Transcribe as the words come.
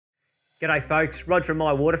G'day folks, Rod from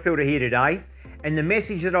My Water Filter here today, and the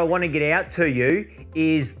message that I want to get out to you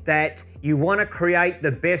is that you want to create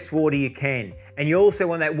the best water you can, and you also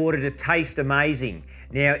want that water to taste amazing.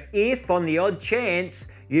 Now, if on the odd chance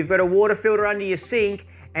you've got a water filter under your sink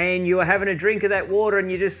and you're having a drink of that water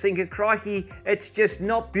and you just think, crikey, it's just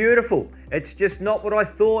not beautiful. It's just not what I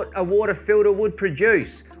thought a water filter would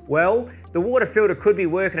produce. Well, the water filter could be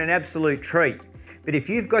working an absolute treat. But if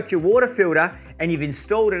you've got your water filter and you've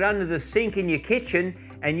installed it under the sink in your kitchen,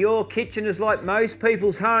 and your kitchen is like most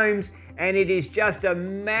people's homes, and it is just a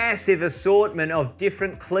massive assortment of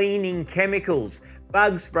different cleaning chemicals,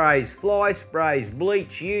 bug sprays, fly sprays,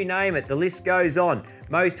 bleach, you name it, the list goes on.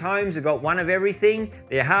 Most homes have got one of everything.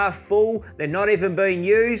 They're half full, they're not even being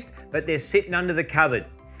used, but they're sitting under the cupboard.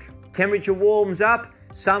 Temperature warms up,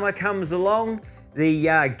 summer comes along,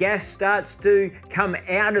 the gas starts to come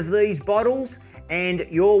out of these bottles, and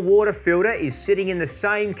your water filter is sitting in the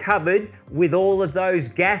same cupboard with all of those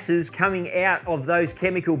gases coming out of those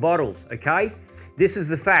chemical bottles, okay? This is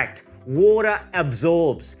the fact. Water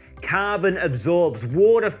absorbs. Carbon absorbs.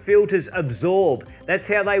 Water filters absorb. That's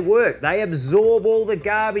how they work. They absorb all the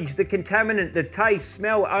garbage, the contaminant, the taste,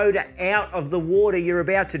 smell, odor out of the water you're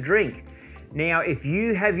about to drink. Now, if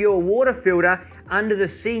you have your water filter under the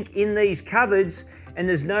sink in these cupboards and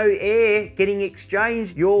there's no air getting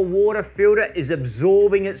exchanged, your water filter is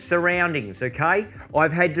absorbing its surroundings, okay?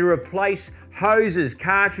 I've had to replace hoses,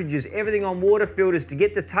 cartridges, everything on water filters to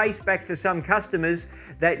get the taste back for some customers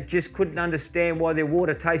that just couldn't understand why their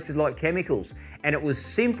water tasted like chemicals. And it was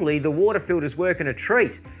simply the water filter's working a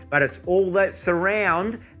treat, but it's all that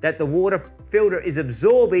surround that the water filter is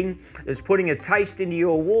absorbing that's putting a taste into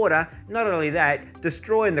your water. Not only that,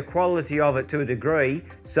 destroying the quality of it to a degree.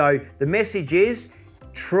 So the message is,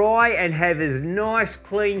 try and have as nice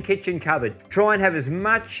clean kitchen cupboard. Try and have as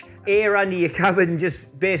much air under your cupboard and just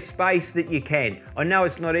bare space that you can. I know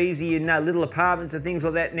it's not easy in little apartments and things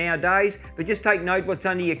like that nowadays, but just take note what's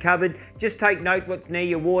under your cupboard. Just take note what's near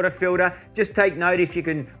your water filter. Just take note if you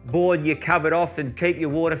can board your cupboard off and keep your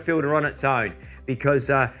water filter on its own, because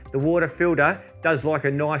the water filter does like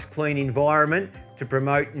a nice clean environment to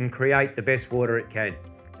promote and create the best water it can.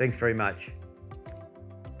 Thanks very much.